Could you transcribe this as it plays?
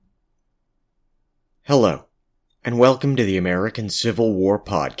Hello, and welcome to the American Civil War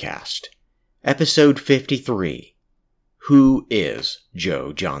Podcast, Episode 53, Who is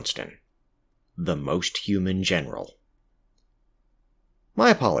Joe Johnston? The Most Human General. My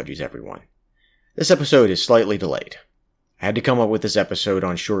apologies, everyone. This episode is slightly delayed. I had to come up with this episode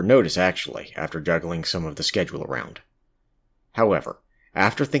on short notice, actually, after juggling some of the schedule around. However,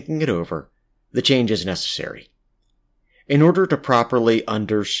 after thinking it over, the change is necessary. In order to properly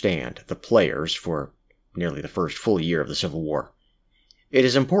understand the players for nearly the first full year of the Civil War, it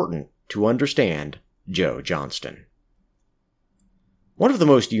is important to understand Joe Johnston. One of the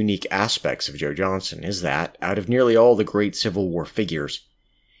most unique aspects of Joe Johnston is that, out of nearly all the great Civil War figures,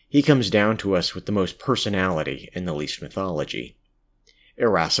 he comes down to us with the most personality and the least mythology.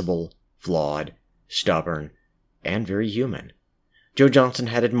 Irascible, flawed, stubborn, and very human, Joe Johnston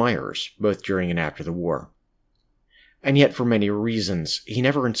had admirers, both during and after the war. And yet, for many reasons, he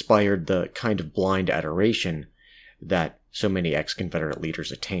never inspired the kind of blind adoration that so many ex-Confederate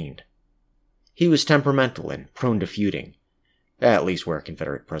leaders attained. He was temperamental and prone to feuding, at least where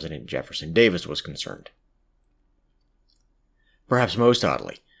Confederate President Jefferson Davis was concerned. Perhaps most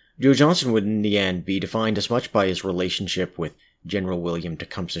oddly, Joe Johnston would in the end be defined as much by his relationship with General William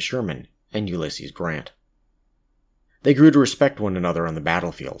Tecumseh Sherman and Ulysses Grant. They grew to respect one another on the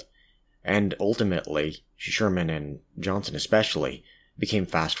battlefield, and ultimately, Sherman and Johnston especially became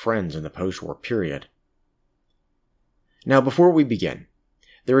fast friends in the post-war period. Now, before we begin,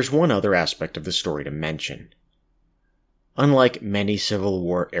 there is one other aspect of the story to mention. Unlike many Civil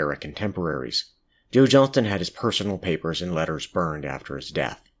War-era contemporaries, Joe Johnston had his personal papers and letters burned after his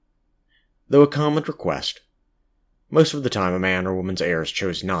death. Though a common request, most of the time a man or woman's heirs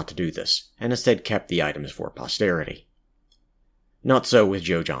chose not to do this, and instead kept the items for posterity. Not so with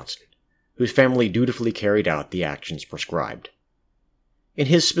Joe Johnston, whose family dutifully carried out the actions prescribed. In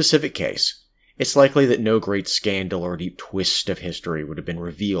his specific case, it's likely that no great scandal or deep twist of history would have been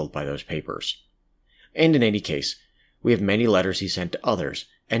revealed by those papers. And in any case, we have many letters he sent to others,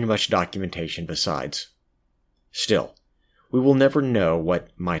 and much documentation besides. Still, we will never know what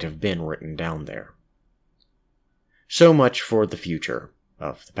might have been written down there. So much for the future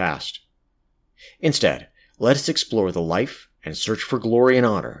of the past. Instead, let us explore the life and search for glory and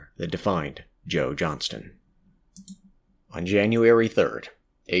honor that defined Joe Johnston. On January 3rd,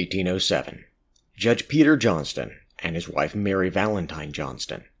 1807, Judge Peter Johnston and his wife Mary Valentine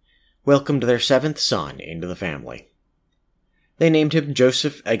Johnston welcomed their seventh son into the family. They named him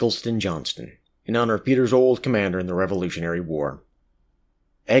Joseph Eggleston Johnston, in honor of Peter's old commander in the Revolutionary War.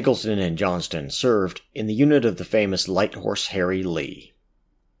 Eggleston and Johnston served in the unit of the famous Light Horse Harry Lee.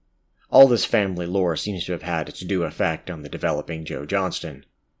 All this family lore seems to have had its due effect on the developing Joe Johnston.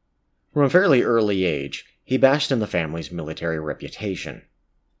 From a fairly early age, he basked in the family's military reputation.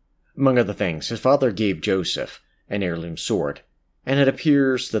 Among other things, his father gave Joseph an heirloom sword, and it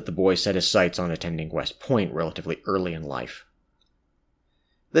appears that the boy set his sights on attending West Point relatively early in life.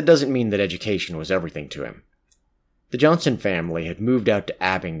 That doesn't mean that education was everything to him. The Johnston family had moved out to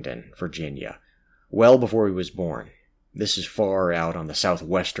Abingdon, Virginia, well before he was born. This is far out on the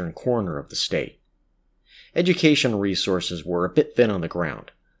southwestern corner of the state. Education resources were a bit thin on the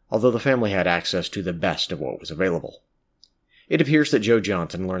ground, although the family had access to the best of what was available. It appears that Joe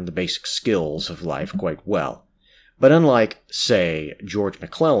Johnston learned the basic skills of life quite well, but unlike, say, George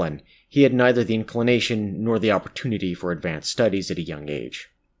McClellan, he had neither the inclination nor the opportunity for advanced studies at a young age.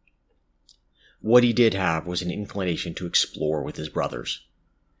 What he did have was an inclination to explore with his brothers.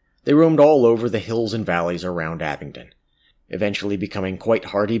 They roamed all over the hills and valleys around Abingdon, eventually becoming quite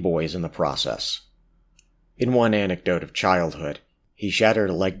hardy boys in the process. In one anecdote of childhood, he shattered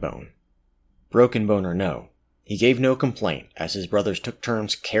a leg bone. Broken bone or no, he gave no complaint as his brothers took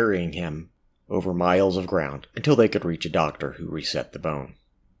turns carrying him over miles of ground until they could reach a doctor who reset the bone.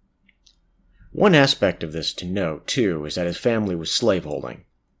 One aspect of this to note, too, is that his family was slaveholding.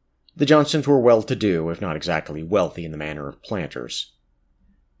 The Johnstons were well-to-do, if not exactly wealthy in the manner of planters.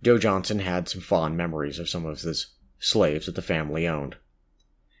 Joe Johnston had some fond memories of some of his slaves that the family owned.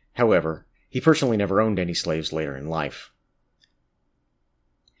 However, he personally never owned any slaves later in life.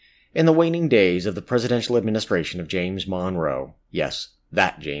 In the waning days of the presidential administration of James Monroe, yes,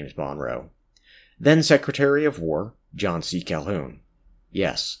 that James Monroe, then Secretary of War John C. Calhoun,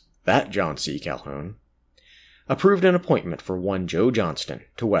 yes, that John C. Calhoun, approved an appointment for one Joe Johnston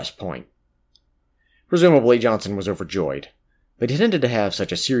to West Point. Presumably Johnston was overjoyed, but he tended to have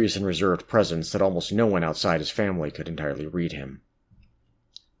such a serious and reserved presence that almost no one outside his family could entirely read him.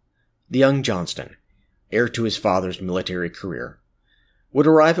 The young Johnston, heir to his father's military career, would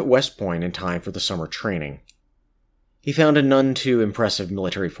arrive at West Point in time for the summer training. He found a none too impressive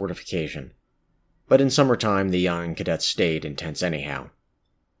military fortification, but in summertime the young cadets stayed in tents anyhow.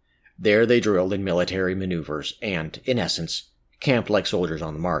 There they drilled in military maneuvers and, in essence, camped like soldiers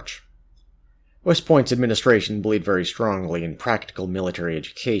on the march. West Point's administration believed very strongly in practical military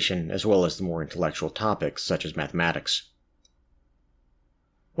education as well as the more intellectual topics such as mathematics.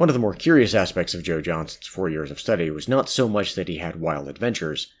 One of the more curious aspects of Joe Johnston's 4 years of study was not so much that he had wild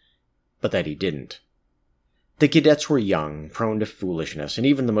adventures, but that he didn't. The cadets were young, prone to foolishness, and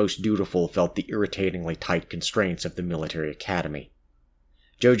even the most dutiful felt the irritatingly tight constraints of the military academy.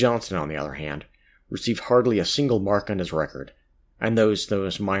 Joe Johnston, on the other hand, received hardly a single mark on his record, and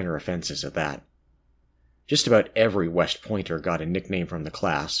those minor offenses at that. Just about every West Pointer got a nickname from the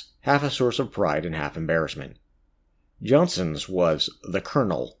class, half a source of pride and half embarrassment. Johnston's was the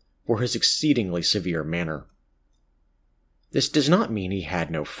Colonel for his exceedingly severe manner. This does not mean he had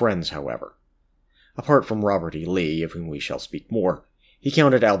no friends, however. Apart from Robert E. Lee, of whom we shall speak more, he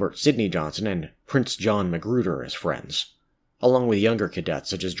counted Albert Sidney Johnston and Prince John Magruder as friends, along with younger cadets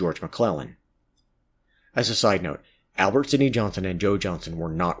such as George McClellan. As a side note, Albert Sidney Johnston and Joe Johnston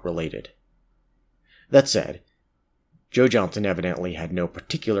were not related. That said, Joe Johnston evidently had no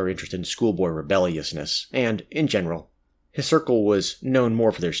particular interest in schoolboy rebelliousness, and, in general, his circle was known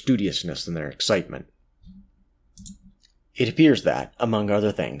more for their studiousness than their excitement. It appears that, among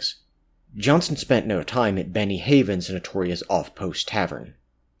other things, Johnston spent no time at Benny Haven's notorious off-post tavern.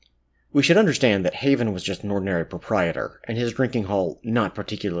 We should understand that Haven was just an ordinary proprietor, and his drinking hall not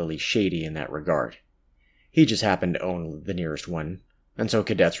particularly shady in that regard. He just happened to own the nearest one, and so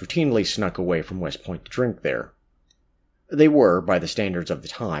cadets routinely snuck away from West Point to drink there. They were, by the standards of the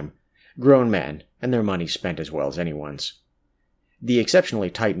time, grown men, and their money spent as well as anyone's. The exceptionally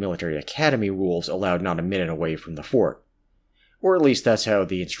tight military academy rules allowed not a minute away from the fort, or at least that's how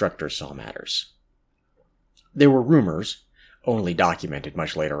the instructors saw matters. There were rumors, only documented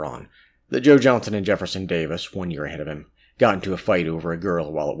much later on, that Joe Johnston and Jefferson Davis, 1 year ahead of him, got into a fight over a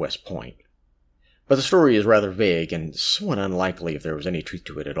girl while at West Point. But the story is rather vague and somewhat unlikely if there was any truth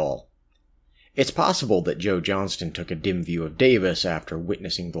to it at all. It's possible that Joe Johnston took a dim view of Davis after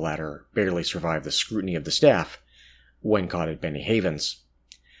witnessing the latter barely survive the scrutiny of the staff when caught at Benny Haven's.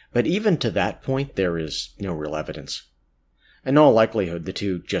 But even to that point, there is no real evidence. In all likelihood, the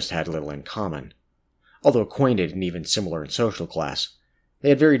two just had little in common. Although acquainted and even similar in social class, they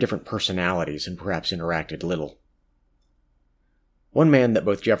had very different personalities and perhaps interacted little. One man that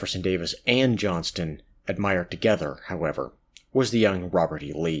both Jefferson Davis and Johnston admired together, however, was the young Robert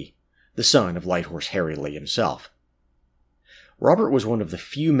E. Lee, the son of Light Horse Harry Lee himself. Robert was one of the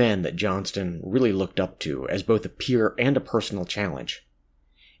few men that Johnston really looked up to as both a peer and a personal challenge.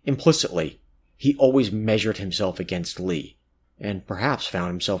 Implicitly, he always measured himself against Lee, and perhaps found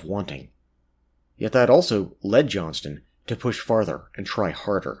himself wanting. Yet that also led Johnston to push farther and try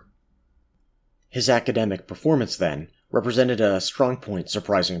harder. His academic performance, then, represented a strong point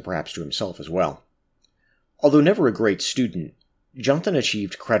surprising perhaps to himself as well. Although never a great student, Johnston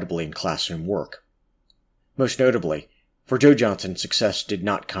achieved credibly in classroom work. Most notably, for Joe Johnston, success did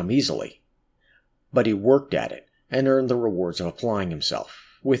not come easily, but he worked at it and earned the rewards of applying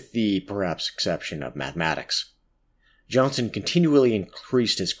himself, with the perhaps exception of mathematics. Johnston continually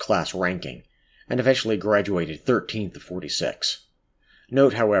increased his class ranking, and eventually graduated 13th of 46.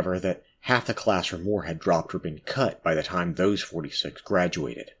 Note, however, that half the class or more had dropped or been cut by the time those 46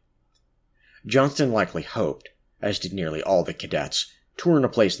 graduated. Johnston likely hoped, as did nearly all the cadets, to earn a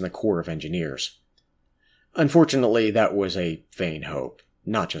place in the Corps of Engineers. Unfortunately, that was a vain hope,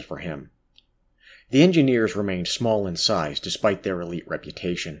 not just for him. The engineers remained small in size despite their elite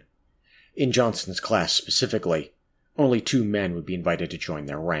reputation. In Johnston's class specifically, only 2 men would be invited to join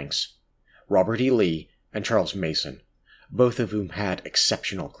their ranks, Robert E. Lee and Charles Mason, both of whom had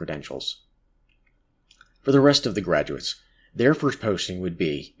exceptional credentials. For the rest of the graduates, their first posting would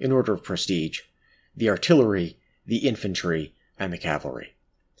be, in order of prestige, the artillery, the infantry, and the cavalry.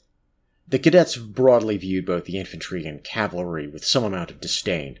 The cadets broadly viewed both the infantry and cavalry with some amount of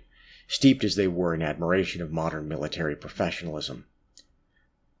disdain, steeped as they were in admiration of modern military professionalism.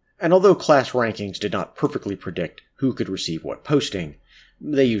 And although class rankings did not perfectly predict who could receive what posting,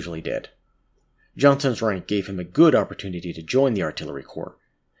 they usually did. Johnston's rank gave him a good opportunity to join the artillery corps,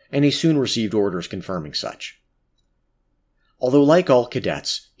 and he soon received orders confirming such. Although like all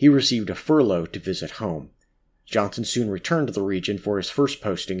cadets, he received a furlough to visit home, Johnston soon returned to the region for his first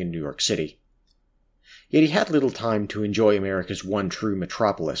posting in New York City. Yet he had little time to enjoy America's one true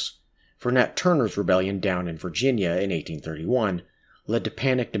metropolis, for Nat Turner's rebellion down in Virginia in 1831 led to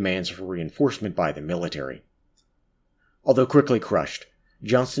panicked demands for reinforcement by the military. Although quickly crushed,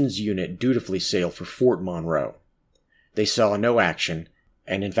 Johnston's unit dutifully sailed for Fort Monroe. They saw no action,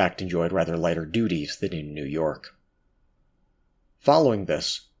 and in fact enjoyed rather lighter duties than in New York. Following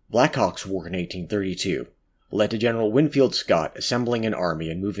this, Black Hawk's War in 1832 led to General Winfield Scott assembling an army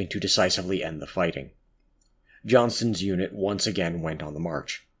and moving to decisively end the fighting. Johnston's unit once again went on the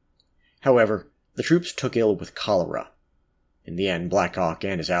march. However, the troops took ill with cholera. In the end, Black Hawk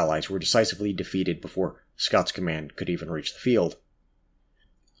and his allies were decisively defeated before Scott's command could even reach the field.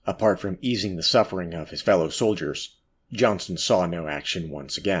 Apart from easing the suffering of his fellow soldiers, Johnston saw no action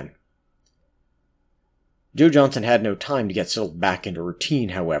once again. Joe Johnston had no time to get settled back into routine,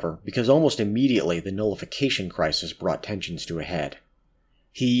 however, because almost immediately the nullification crisis brought tensions to a head.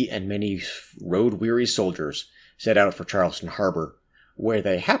 He and many road-weary soldiers set out for Charleston Harbor, where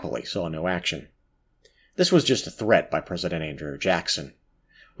they happily saw no action. This was just a threat by President Andrew Jackson.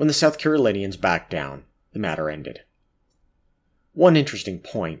 When the South Carolinians backed down, the matter ended. One interesting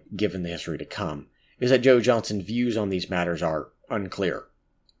point, given the history to come, is that Joe Johnston's views on these matters are unclear.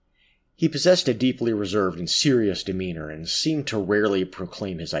 He possessed a deeply reserved and serious demeanor and seemed to rarely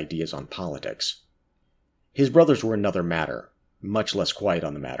proclaim his ideas on politics. His brothers were another matter, much less quiet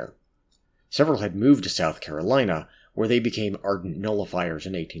on the matter. Several had moved to South Carolina, where they became ardent nullifiers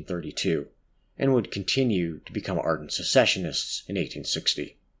in 1832, and would continue to become ardent secessionists in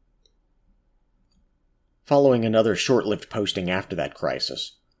 1860. Following another short-lived posting after that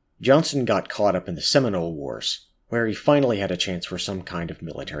crisis, Johnston got caught up in the Seminole Wars, where he finally had a chance for some kind of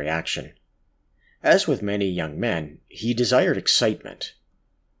military action. As with many young men, he desired excitement,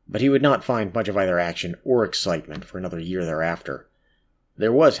 but he would not find much of either action or excitement for another year thereafter.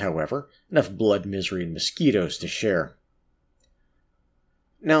 There was, however, enough blood, misery, and mosquitoes to share.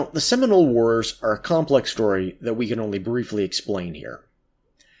 Now, the Seminole Wars are a complex story that we can only briefly explain here.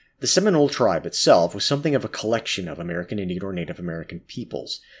 The Seminole tribe itself was something of a collection of American Indian or Native American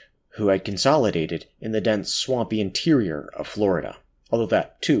peoples who had consolidated in the dense, swampy interior of Florida, although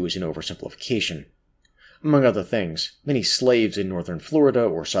that, too, is an oversimplification. Among other things, many slaves in northern Florida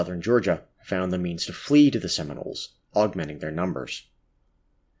or southern Georgia found the means to flee to the Seminoles, augmenting their numbers.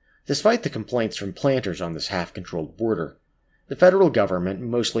 Despite the complaints from planters on this half-controlled border, the federal government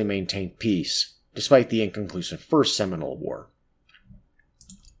mostly maintained peace, despite the inconclusive First Seminole War.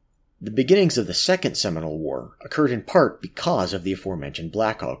 The beginnings of the Second Seminole War occurred in part because of the aforementioned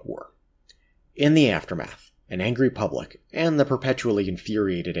Black Hawk War. In the aftermath, an angry public and the perpetually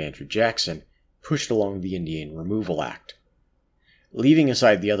infuriated Andrew Jackson pushed along the Indian Removal Act. Leaving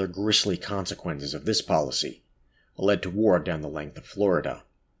aside the other grisly consequences of this policy, led to war down the length of Florida.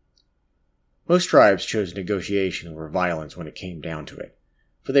 Most tribes chose negotiation over violence when it came down to it,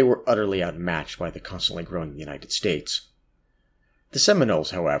 for they were utterly outmatched by the constantly growing United States. The Seminoles,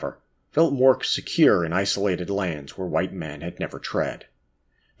 however, felt more secure in isolated lands where white men had never tread.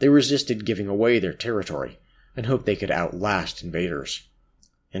 They resisted giving away their territory and hoped they could outlast invaders.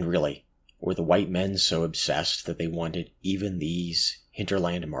 And really, were the white men so obsessed that they wanted even these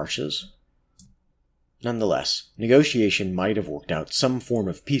hinterland marshes? Nonetheless, negotiation might have worked out some form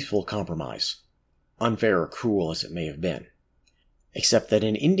of peaceful compromise, unfair or cruel as it may have been. Except that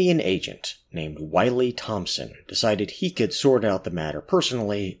an Indian agent named Wiley Thompson decided he could sort out the matter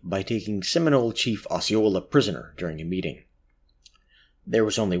personally by taking Seminole Chief Osceola prisoner during a meeting. There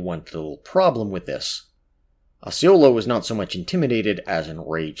was only one little problem with this. Osceola was not so much intimidated as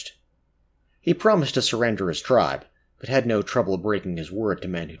enraged. He promised to surrender his tribe, but had no trouble breaking his word to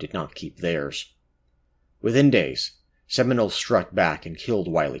men who did not keep theirs. Within days, Seminoles struck back and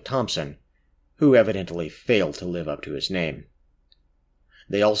killed Wiley Thompson, who evidently failed to live up to his name.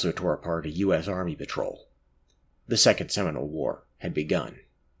 They also tore apart a U.S. Army patrol. The Second Seminole War had begun.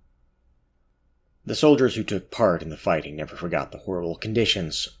 The soldiers who took part in the fighting never forgot the horrible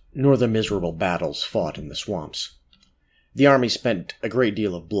conditions, nor the miserable battles fought in the swamps. The army spent a great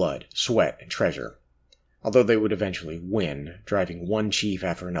deal of blood, sweat, and treasure, although they would eventually win, driving one chief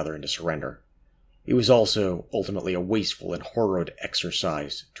after another into surrender. It was also ultimately a wasteful and horrid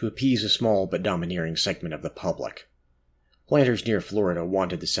exercise to appease a small but domineering segment of the public. Planters near Florida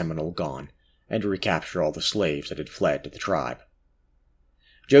wanted the Seminole gone, and to recapture all the slaves that had fled to the tribe.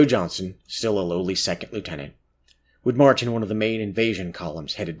 Joe Johnston, still a lowly second lieutenant, would march in one of the main invasion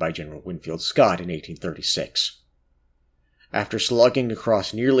columns headed by General Winfield Scott in 1836. After slugging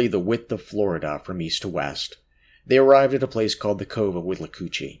across nearly the width of Florida from east to west, they arrived at a place called the Cove of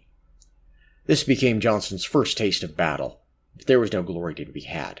Withlacoochee. This became Johnston's first taste of battle, but there was no glory to be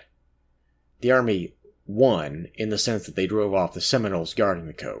had. The army won in the sense that they drove off the Seminoles guarding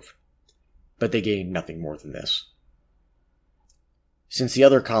the cove, but they gained nothing more than this. Since the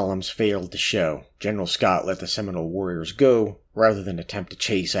other columns failed to show, General Scott let the Seminole warriors go rather than attempt to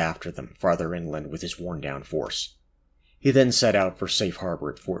chase after them farther inland with his worn-down force. He then set out for safe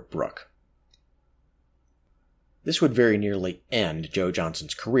harbor at Fort Brooke. This would very nearly end Joe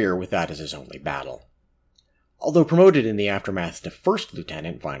Johnston's career with that as his only battle. Although promoted in the aftermath to first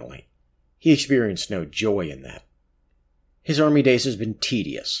lieutenant finally, he experienced no joy in that. His army days has been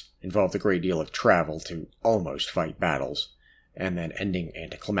tedious, involved a great deal of travel to almost fight battles, and then ending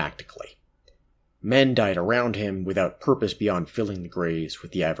anticlimactically. Men died around him without purpose beyond filling the graves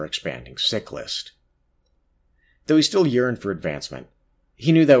with the ever-expanding sick list. Though he still yearned for advancement,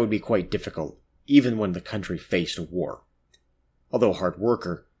 he knew that would be quite difficult, even when the country faced a war. Although a hard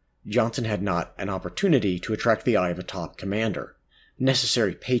worker, Johnston had not an opportunity to attract the eye of a top commander,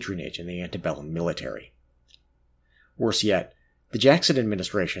 necessary patronage in the antebellum military. Worse yet, the Jackson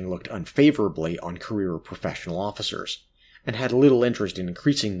administration looked unfavorably on career professional officers, and had little interest in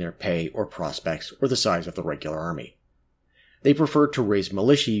increasing their pay or prospects or the size of the regular army. They preferred to raise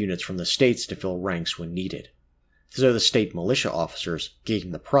militia units from the states to fill ranks when needed, so the state militia officers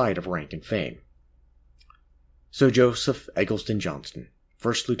gained the pride of rank and fame. So Joseph Eggleston Johnston,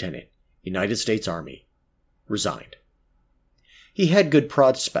 1st Lieutenant, United States Army, resigned. He had good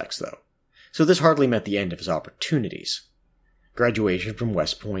prospects, though, so this hardly meant the end of his opportunities. Graduation from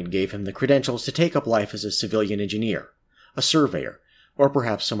West Point gave him the credentials to take up life as a civilian engineer, a surveyor, or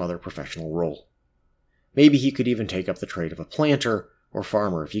perhaps some other professional role. Maybe he could even take up the trade of a planter or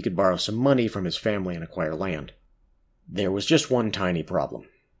farmer if he could borrow some money from his family and acquire land. There was just one tiny problem.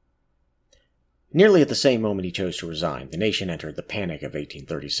 Nearly at the same moment he chose to resign, the nation entered the Panic of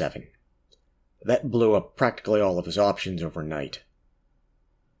 1837. That blew up practically all of his options overnight.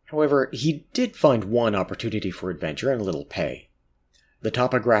 However, he did find one opportunity for adventure and little pay. The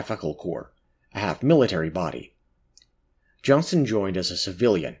Topographical Corps, a half-military body. Johnston joined as a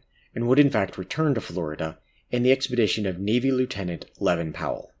civilian, and would in fact return to Florida in the expedition of Navy Lieutenant Levin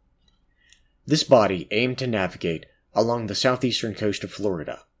Powell. This body aimed to navigate along the southeastern coast of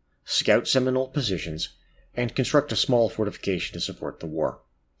Florida, scout Seminole positions, and construct a small fortification to support the war.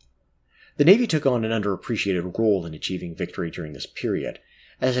 The Navy took on an underappreciated role in achieving victory during this period,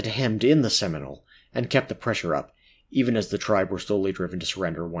 as it hemmed in the Seminole and kept the pressure up, even as the tribe were slowly driven to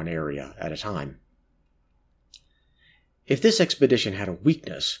surrender one area at a time. If this expedition had a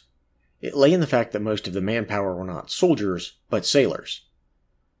weakness, it lay in the fact that most of the manpower were not soldiers, but sailors.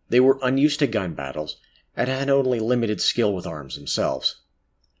 They were unused to gun battles, and had only limited skill with arms themselves.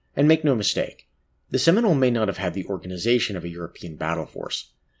 And make no mistake, the Seminole may not have had the organization of a European battle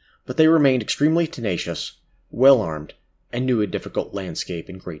force, but they remained extremely tenacious, well-armed, and knew a difficult landscape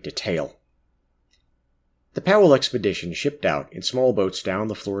in great detail. The Powell expedition shipped out in small boats down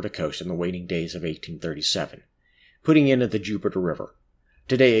the Florida coast in the waning days of 1837, putting in at the Jupiter River,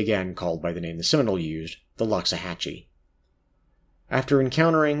 today again called by the name the Seminole used, the Loxahatchee. After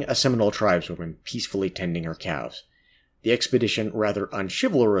encountering a Seminole tribeswoman peacefully tending her cows, the expedition rather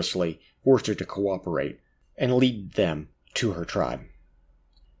unchivalrously forced her to cooperate and lead them to her tribe.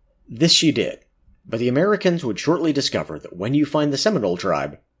 This she did, but the Americans would shortly discover that when you find the Seminole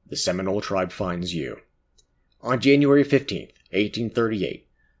tribe finds you. On January 15, 1838,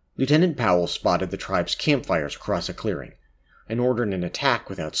 Lieutenant Powell spotted the tribe's campfires across a clearing, and ordered an attack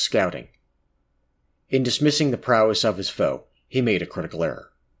without scouting. In dismissing the prowess of his foe, he made a critical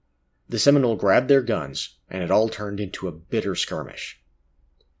error. The Seminole grabbed their guns, and it all turned into a bitter skirmish.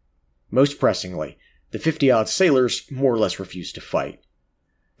 Most pressingly, the 50-odd sailors more or less refused to fight.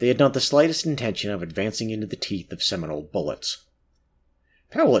 They had not the slightest intention of advancing into the teeth of Seminole bullets.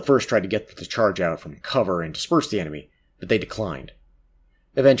 Powell at first tried to get them to charge out from cover and disperse the enemy, but they declined.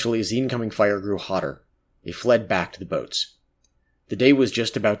 Eventually, as the incoming fire grew hotter, they fled back to the boats. The day was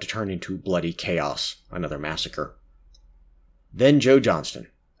just about to turn into bloody chaos, another massacre. Then Joe Johnston,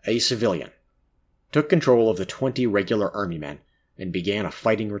 a civilian, took control of the 20 regular army men and began a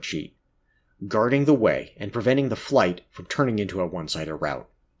fighting retreat, guarding the way and preventing the flight from turning into a one-sided rout.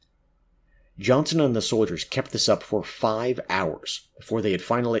 Johnston and the soldiers kept this up for 5 hours before they had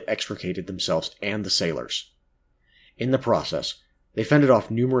finally extricated themselves and the sailors. In the process, they fended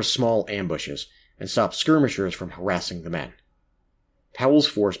off numerous small ambushes and stopped skirmishers from harassing the men. Powell's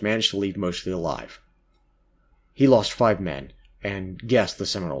force managed to leave mostly alive. He lost 5 men, and guessed the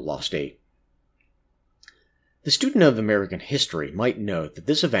Seminole lost 8. The student of American history might note that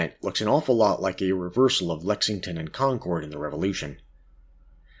this event looks an awful lot like a reversal of Lexington and Concord in the Revolution.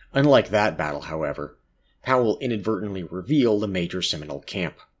 Unlike that battle, however, Powell inadvertently revealed a major Seminole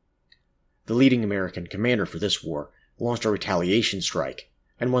camp. The leading American commander for this war launched a retaliation strike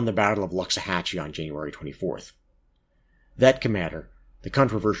and won the Battle of Loxahatchee on January 24th. That commander, the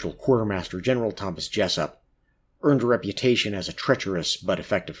controversial Quartermaster General Thomas Jessup, earned a reputation as a treacherous but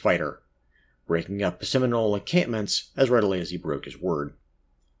effective fighter, breaking up Seminole encampments as readily as he broke his word.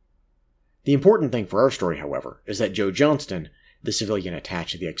 The important thing for our story, however, is that Joe Johnston, the civilian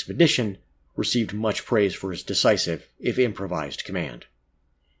attached to the expedition, received much praise for his decisive, if improvised, command.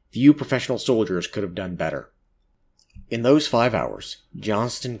 Few professional soldiers could have done better. In those 5 hours,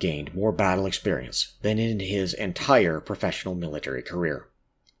 Johnston gained more battle experience than in his entire professional military career.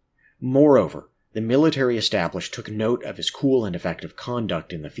 Moreover, the military establishment took note of his cool and effective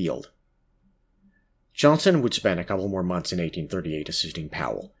conduct in the field. Johnston would spend a couple more months in 1838 assisting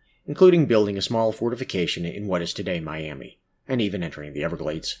Powell, including building a small fortification in what is today Miami, and even entering the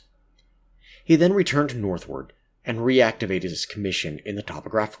Everglades. He then returned northward and reactivated his commission in the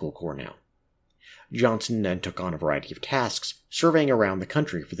Topographical Corps now. Johnston then took on a variety of tasks, surveying around the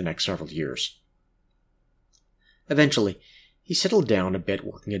country for the next several years. Eventually, he settled down a bit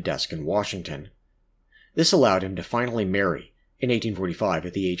working a desk in Washington. This allowed him to finally marry in 1845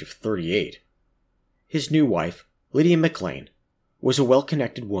 at the age of 38. His new wife, Lydia McLean, was a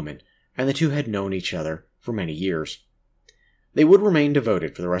well-connected woman, and the two had known each other for many years. They would remain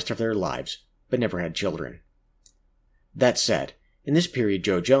devoted for the rest of their lives, but never had children. That said, in this period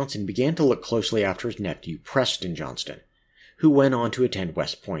Joe Johnston began to look closely after his nephew Preston Johnston, who went on to attend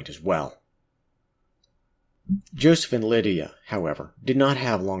West Point as well. Joseph and Lydia, however, did not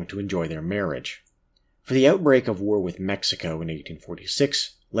have long to enjoy their marriage, for the outbreak of war with Mexico in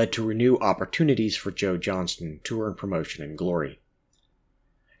 1846 led to renewed opportunities for Joe Johnston to earn promotion and glory.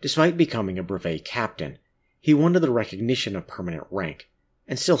 Despite becoming a brevet captain, he wanted the recognition of permanent rank,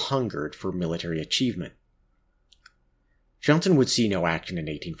 and still hungered for military achievement. Johnston would see no action in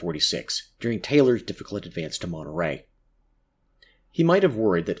 1846, during Taylor's difficult advance to Monterey. He might have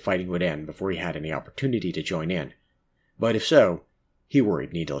worried that fighting would end before he had any opportunity to join in, but if so, he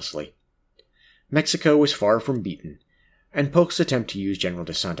worried needlessly. Mexico was far from beaten, and Polk's attempt to use General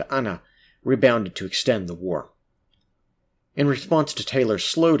de Santa Anna rebounded to extend the war. In response to Taylor's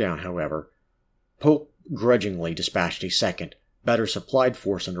slowdown, however, Polk grudgingly dispatched a second, better supplied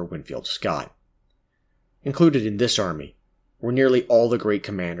force under Winfield Scott. Included in this army were nearly all the great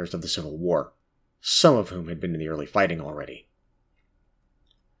commanders of the Civil War, some of whom had been in the early fighting already.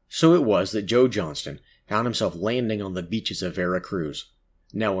 So it was that Joe Johnston found himself landing on the beaches of Veracruz,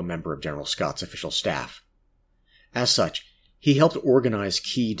 now a member of General Scott's official staff. As such, he helped organize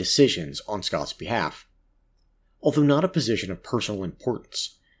key decisions on Scott's behalf. Although not a position of personal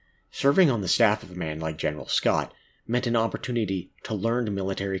importance, serving on the staff of a man like General Scott meant an opportunity to learn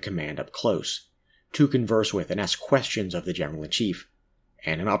military command up close, to converse with and ask questions of the General-in-Chief,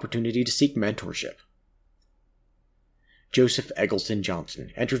 and an opportunity to seek mentorship. Joseph Eggleston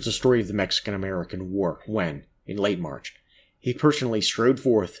Johnston enters the story of the Mexican-American War when, in late March, he personally strode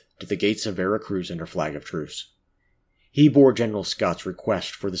forth to the gates of Veracruz under flag of truce. He bore General Scott's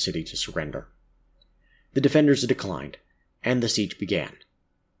request for the city to surrender. The defenders declined, and the siege began.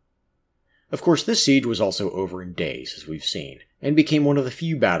 Of course, this siege was also over in days, as we've seen, and became one of the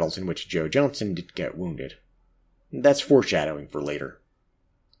few battles in which Joe Johnston did get wounded. That's foreshadowing for later.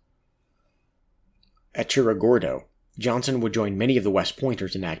 At Chiragordo, Johnston would join many of the West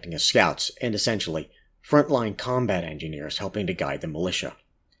Pointers in acting as scouts and, essentially, frontline combat engineers helping to guide the militia.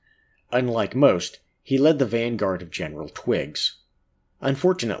 Unlike most, he led the vanguard of General Twiggs.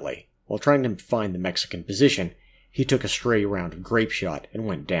 Unfortunately, while trying to find the Mexican position, he took a stray round of grape shot and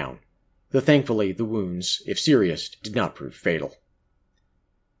went down, though thankfully the wounds, if serious, did not prove fatal.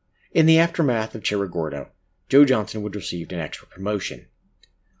 In the aftermath of Chiragordo, Joe Johnston would receive an extra promotion.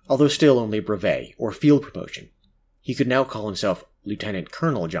 Although still only a brevet, or field promotion, he could now call himself Lieutenant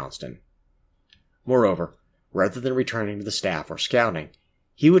Colonel Johnston. Moreover, rather than returning to the staff or scouting,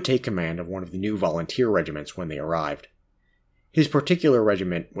 he would take command of one of the new volunteer regiments when they arrived. His particular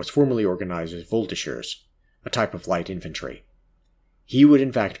regiment was formerly organized as voltigeurs, a type of light infantry. He would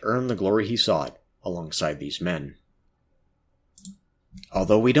in fact earn the glory he sought alongside these men.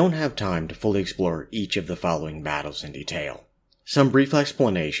 Although we don't have time to fully explore each of the following battles in detail, some brief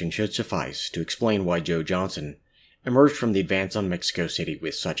explanation should suffice to explain why Joe Johnston emerged from the advance on Mexico City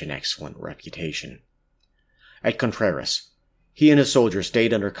with such an excellent reputation. At Contreras, he and his soldiers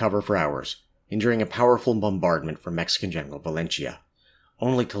stayed under cover for hours, enduring a powerful bombardment from Mexican General Valencia,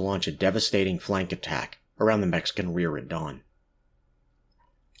 only to launch a devastating flank attack around the Mexican rear at dawn.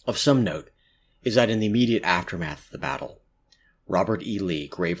 Of some note is that in the immediate aftermath of the battle, Robert E. Lee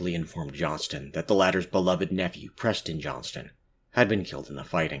gravely informed Johnston that the latter's beloved nephew, Preston Johnston, had been killed in the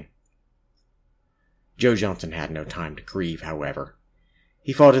fighting. Joe Johnston had no time to grieve, however.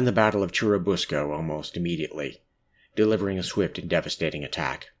 He fought in the Battle of Churubusco almost immediately, delivering a swift and devastating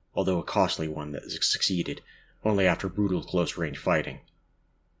attack, although a costly one that succeeded only after brutal close-range fighting.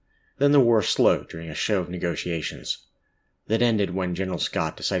 Then the war slowed during a show of negotiations that ended when General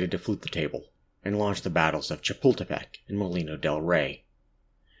Scott decided to flip the table and launch the battles of Chapultepec and Molino del Rey.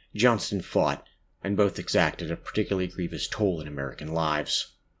 Johnston fought, and both exacted a particularly grievous toll in American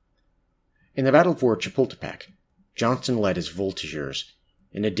lives. In the Battle for Chapultepec, Johnston led his voltigeurs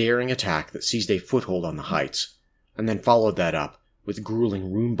in a daring attack that seized a foothold on the heights, and then followed that up with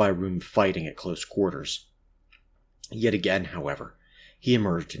grueling room-by-room fighting at close quarters. Yet again, however, he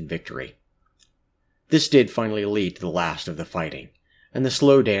emerged in victory. This did finally lead to the last of the fighting, and the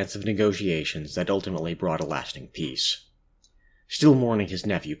slow dance of negotiations that ultimately brought a lasting peace. Still mourning his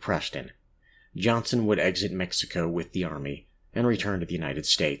nephew Preston, Johnston would exit Mexico with the army and return to the United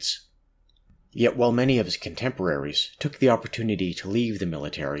States. Yet while many of his contemporaries took the opportunity to leave the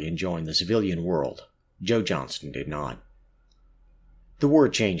military and join the civilian world, Joe Johnston did not. The war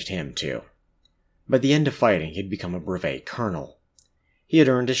changed him, too. By the end of fighting, he had become a brevet colonel. He had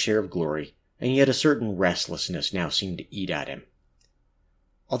earned his share of glory, and yet a certain restlessness now seemed to eat at him.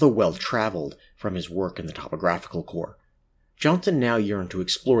 Although well-traveled from his work in the Topographical Corps, Johnston now yearned to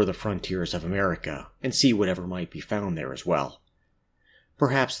explore the frontiers of America and see whatever might be found there as well.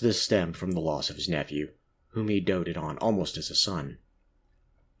 Perhaps this stemmed from the loss of his nephew, whom he doted on almost as a son.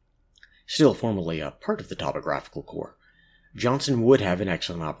 Still formerly a part of the Topographical Corps, Johnston would have an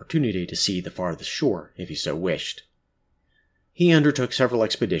excellent opportunity to see the farthest shore if he so wished. He undertook several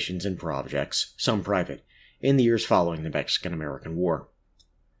expeditions and projects, some private, in the years following the Mexican-American War.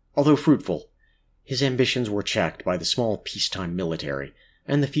 Although fruitful, his ambitions were checked by the small peacetime military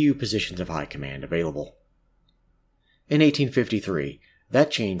and the few positions of high command available. In 1853,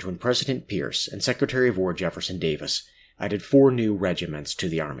 that changed when President Pierce and Secretary of War Jefferson Davis added 4 new regiments to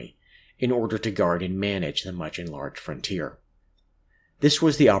the Army in order to guard and manage the much enlarged frontier. This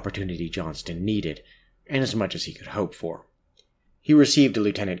was the opportunity Johnston needed, and as much as he could hope for. He received a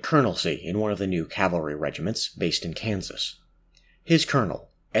lieutenant colonelcy in one of the new cavalry regiments based in Kansas. His colonel,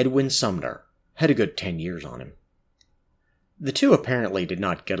 Edwin Sumner, had a good 10 years on him. The two apparently did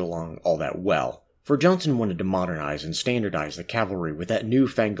not get along all that well, for Johnston wanted to modernize and standardize the cavalry with that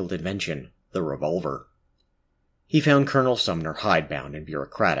newfangled invention, the revolver. He found Colonel Sumner hidebound and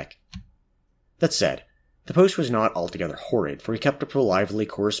bureaucratic. That said, the post was not altogether horrid, for he kept up a lively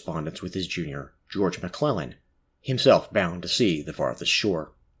correspondence with his junior, George McClellan, himself bound to see the farthest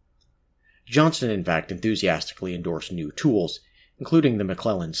shore. Johnston, in fact, enthusiastically endorsed new tools, including the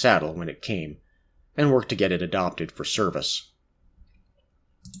McClellan saddle when it came, and worked to get it adopted for service.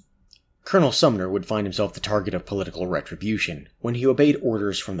 Colonel Sumner would find himself the target of political retribution when he obeyed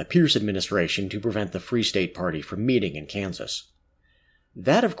orders from the Pierce administration to prevent the Free State Party from meeting in Kansas.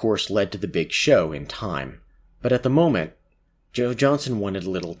 That, of course, led to the big show in time, but at the moment, Joe Johnston wanted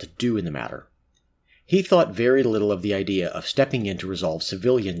little to do in the matter. He thought very little of the idea of stepping in to resolve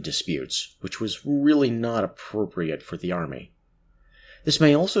civilian disputes, which was really not appropriate for the Army. This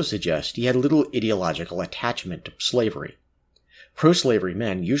may also suggest he had little ideological attachment to slavery. Pro-slavery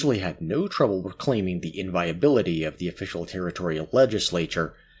men usually had no trouble proclaiming the inviolability of the official territorial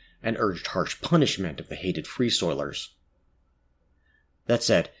legislature and urged harsh punishment of the hated free soilers. That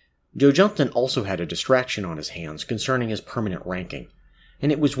said, Joe Johnston also had a distraction on his hands concerning his permanent ranking,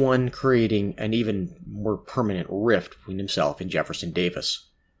 and it was one creating an even more permanent rift between himself and Jefferson Davis.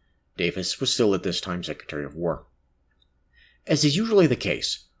 Davis was still at this time Secretary of War. As is usually the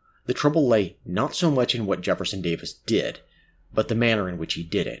case, the trouble lay not so much in what Jefferson Davis did, but the manner in which he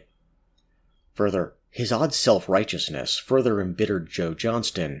did it. Further, his odd self-righteousness further embittered Joe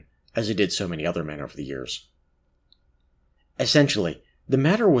Johnston, as it did so many other men over the years. Essentially, the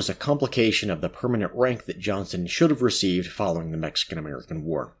matter was a complication of the permanent rank that Johnston should have received following the Mexican-American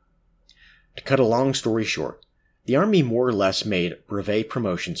War. To cut a long story short, the Army more or less made brevet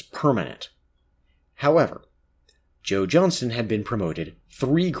promotions permanent. However, Joe Johnston had been promoted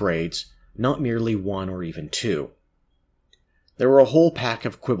 3 grades, not merely 1 or even 2. There were a whole pack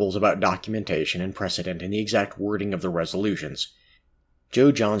of quibbles about documentation and precedent and the exact wording of the resolutions.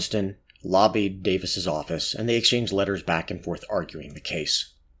 Joe Johnston lobbied Davis's office, and they exchanged letters back and forth arguing the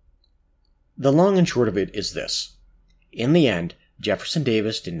case. The long and short of it is this. In the end, Jefferson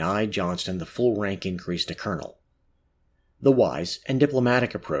Davis denied Johnston the full rank increase to colonel. The wise and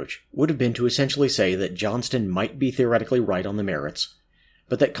diplomatic approach would have been to essentially say that Johnston might be theoretically right on the merits,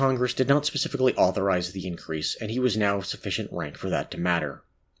 but that Congress did not specifically authorize the increase, and he was now of sufficient rank for that to matter.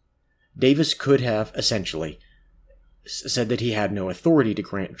 Davis could have, essentially, said that he had no authority to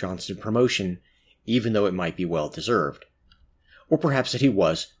grant Johnston promotion, even though it might be well-deserved. Or perhaps that he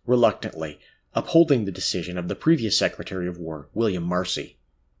was, reluctantly, upholding the decision of the previous Secretary of War, William Marcy.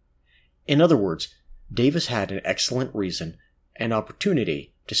 In other words, Davis had an excellent reason and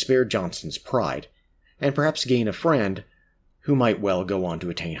opportunity to spare Johnston's pride, and perhaps gain a friend who might well go on to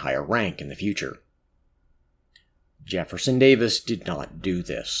attain higher rank in the future. Jefferson Davis did not do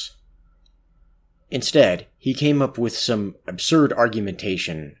this. Instead, he came up with some absurd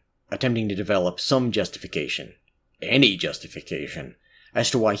argumentation, attempting to develop some justification, any justification, as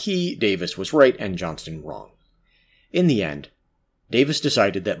to why he, Davis, was right and Johnston wrong. In the end, Davis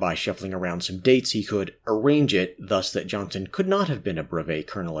decided that by shuffling around some dates he could arrange it thus that Johnston could not have been a brevet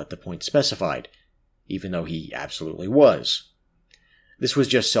colonel at the point specified, even though he absolutely was. This was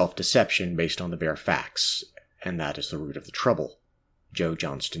just self-deception based on the bare facts, and that is the root of the trouble. Joe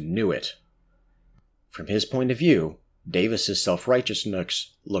Johnston knew it. From his point of view, Davis's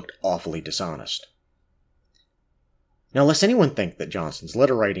self-righteousness looked awfully dishonest. Now, lest anyone think that Johnston's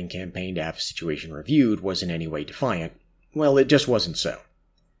letter-writing campaign to have a situation reviewed was in any way defiant, well, it just wasn't so.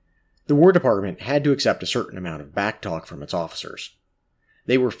 The War Department had to accept a certain amount of backtalk from its officers.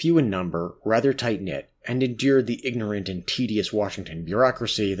 They were few in number, rather tight-knit, and endured the ignorant and tedious Washington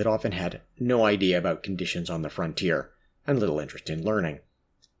bureaucracy that often had no idea about conditions on the frontier, and little interest in learning.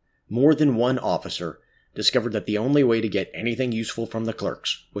 More than one officer discovered that the only way to get anything useful from the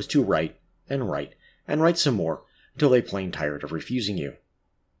clerks was to write, and write, and write some more, until they plain tired of refusing you.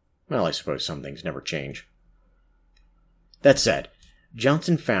 Well, I suppose some things never change. That said,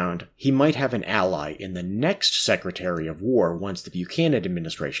 Johnston found he might have an ally in the next Secretary of War once the Buchanan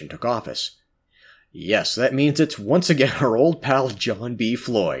administration took office. Yes, that means it's once again our old pal John B.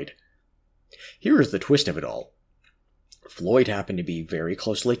 Floyd. Here is the twist of it all. Floyd happened to be very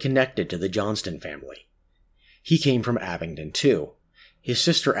closely connected to the Johnston family. He came from Abingdon, too. His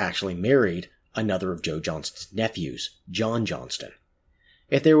sister actually married another of Joe Johnston's nephews, John Johnston.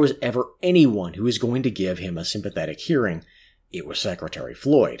 If there was ever anyone who was going to give him a sympathetic hearing, it was Secretary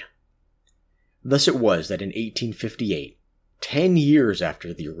Floyd. Thus it was that in 1858, 10 years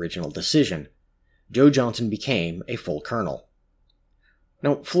after the original decision, Joe Johnston became a full colonel.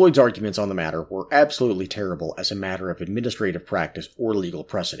 Now, Floyd's arguments on the matter were absolutely terrible as a matter of administrative practice or legal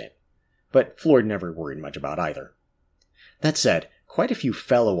precedent, but Floyd never worried much about either. That said, quite a few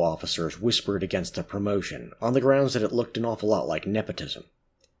fellow officers whispered against the promotion on the grounds that it looked an awful lot like nepotism.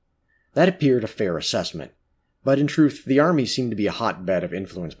 That appeared a fair assessment, but in truth the Army seemed to be a hotbed of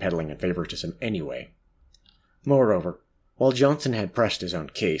influence peddling and favoritism anyway. Moreover, while Johnston had pressed his own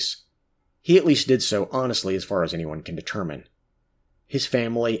case, he at least did so honestly as far as anyone can determine. His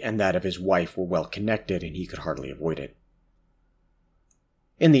family and that of his wife were well connected, and he could hardly avoid it.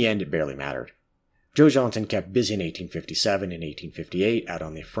 In the end, it barely mattered. Joe Johnston kept busy in 1857 and 1858 out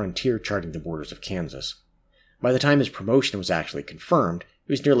on the frontier charting the borders of Kansas. By the time his promotion was actually confirmed,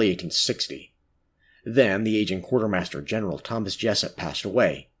 it was nearly 1860. Then, the aging Quartermaster General Thomas Jessup passed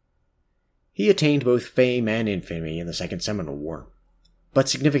away. He attained both fame and infamy in the Second Seminole War. But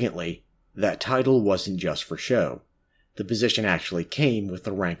significantly, that title wasn't just for show. The position actually came with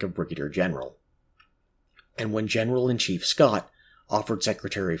the rank of Brigadier General. And when General-in-Chief Scott offered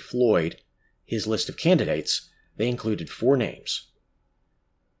Secretary Floyd his list of candidates, they included 4 names: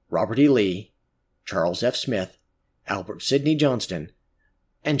 Robert E. Lee, Charles F. Smith, Albert Sidney Johnston,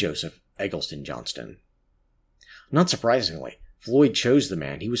 and Joseph Eggleston Johnston. Not surprisingly, Floyd chose the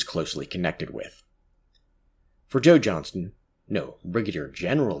man he was closely connected with. For Joe Johnston, no, Brigadier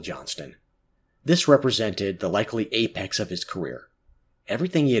General Johnston, this represented the likely apex of his career,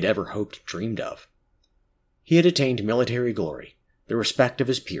 everything he had ever hoped and dreamed of. He had attained military glory, the respect of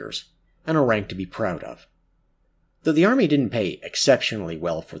his peers, and a rank to be proud of. Though the Army didn't pay exceptionally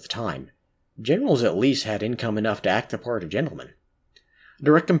well for the time, generals at least had income enough to act the part of gentlemen.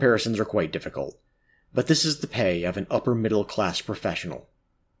 Direct comparisons are quite difficult, but this is the pay of an upper-middle-class professional.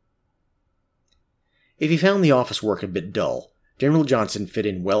 If he found the office work a bit dull, General Johnston fit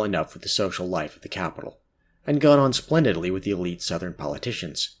in well enough with the social life of the capital, and got on splendidly with the elite Southern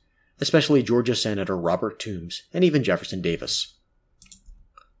politicians, especially Georgia Senator Robert Toombs and even Jefferson Davis.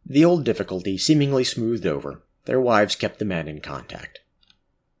 The old difficulty seemingly smoothed over, their wives kept the men in contact.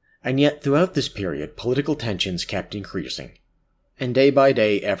 And yet throughout this period political tensions kept increasing, and day by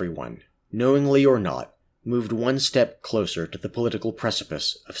day everyone, knowingly or not, moved one step closer to the political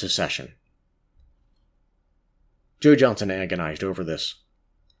precipice of secession. Joe Johnston agonized over this.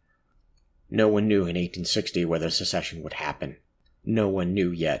 No one knew in 1860 whether secession would happen. No one knew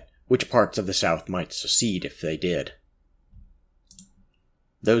yet which parts of the South might secede if they did.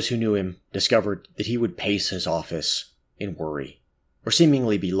 Those who knew him discovered that he would pace his office in worry, or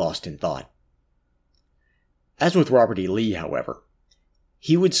seemingly be lost in thought. As with Robert E. Lee, however,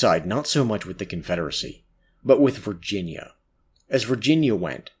 he would side not so much with the Confederacy, but with Virginia. As Virginia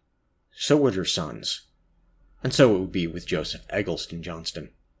went, so would her sons. and so it would be with Joseph Eggleston Johnston.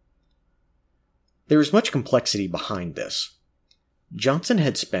 There is much complexity behind this. Johnston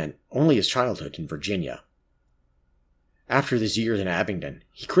had spent only his childhood in Virginia. After his years in Abingdon,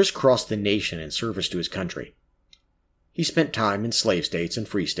 he crisscrossed the nation in service to his country. He spent time in slave states and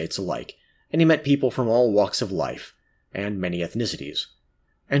free states alike, and he met people from all walks of life, and many ethnicities,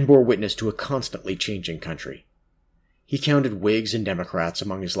 and bore witness to a constantly changing country. He counted Whigs and Democrats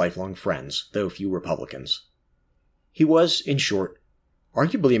among his lifelong friends, though few Republicans. He was, in short,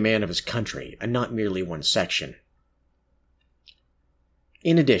 arguably a man of his country, and not merely one section.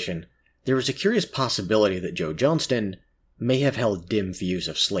 In addition, there is a curious possibility that Joe Johnston may have held dim views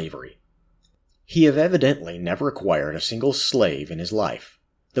of slavery. He had evidently never acquired a single slave in his life,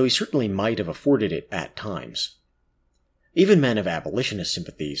 though he certainly might have afforded it at times. Even men of abolitionist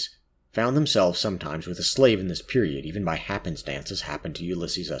sympathies found themselves sometimes with a slave in this period, even by happenstance, as happened to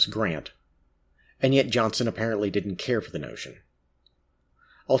Ulysses S. Grant. And yet Johnston apparently didn't care for the notion.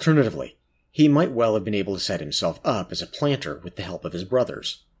 Alternatively, he might well have been able to set himself up as a planter with the help of his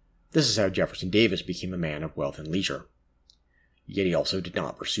brothers. This is how Jefferson Davis became a man of wealth and leisure. Yet he also did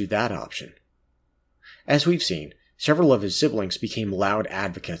not pursue that option. As we've seen, several of his siblings became loud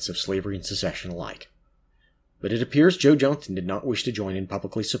advocates of slavery and secession alike. But it appears Joe Johnston did not wish to join in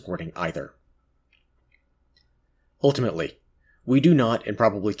publicly supporting either. Ultimately, we do not and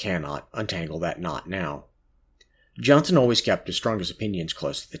probably cannot untangle that knot now. Johnston always kept his strongest opinions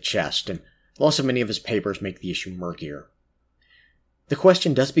close to the chest, and the loss of many of his papers make the issue murkier. The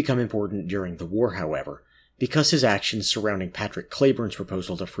question does become important during the war, however, because his actions surrounding Patrick Cleburne's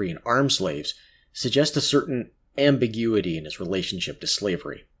proposal to free and arm slaves suggest a certain ambiguity in his relationship to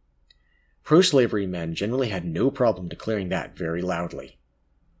slavery. Pro-slavery men generally had no problem declaring that very loudly.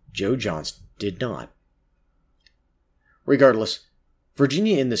 Joe Johnston did not. Regardless,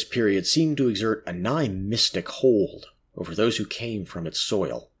 Virginia in this period seemed to exert a nigh mystic hold over those who came from its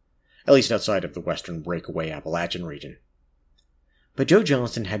soil, at least outside of the western breakaway Appalachian region. But Joe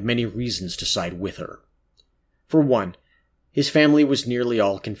Johnston had many reasons to side with her. For one, his family was nearly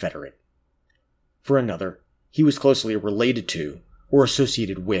all Confederate. For another, he was closely related to, or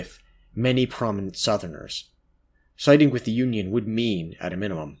associated with, many prominent Southerners. Siding with the Union would mean, at a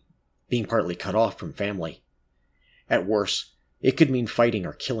minimum, being partly cut off from family. At worst, it could mean fighting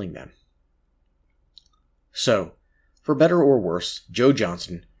or killing them. So, for better or worse, Joe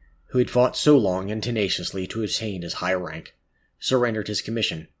Johnston, who had fought so long and tenaciously to attain his high rank, surrendered his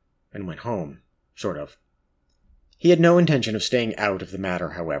commission and went home, sort of. He had no intention of staying out of the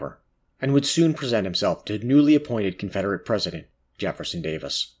matter, however, and would soon present himself to newly appointed Confederate President Jefferson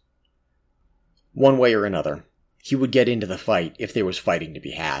Davis. One way or another, he would get into the fight if there was fighting to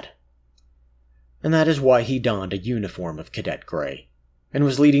be had. And that is why he donned a uniform of cadet gray, and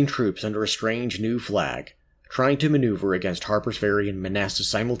was leading troops under a strange new flag, trying to maneuver against Harper's Ferry and Manassas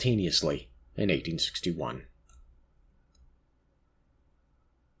simultaneously in 1861.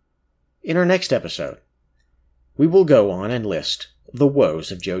 In our next episode, we will go on and list the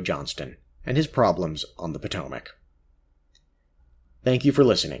woes of Joe Johnston and his problems on the Potomac. Thank you for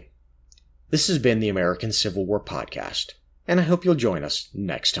listening. This has been the American Civil War Podcast, and I hope you'll join us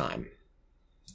next time.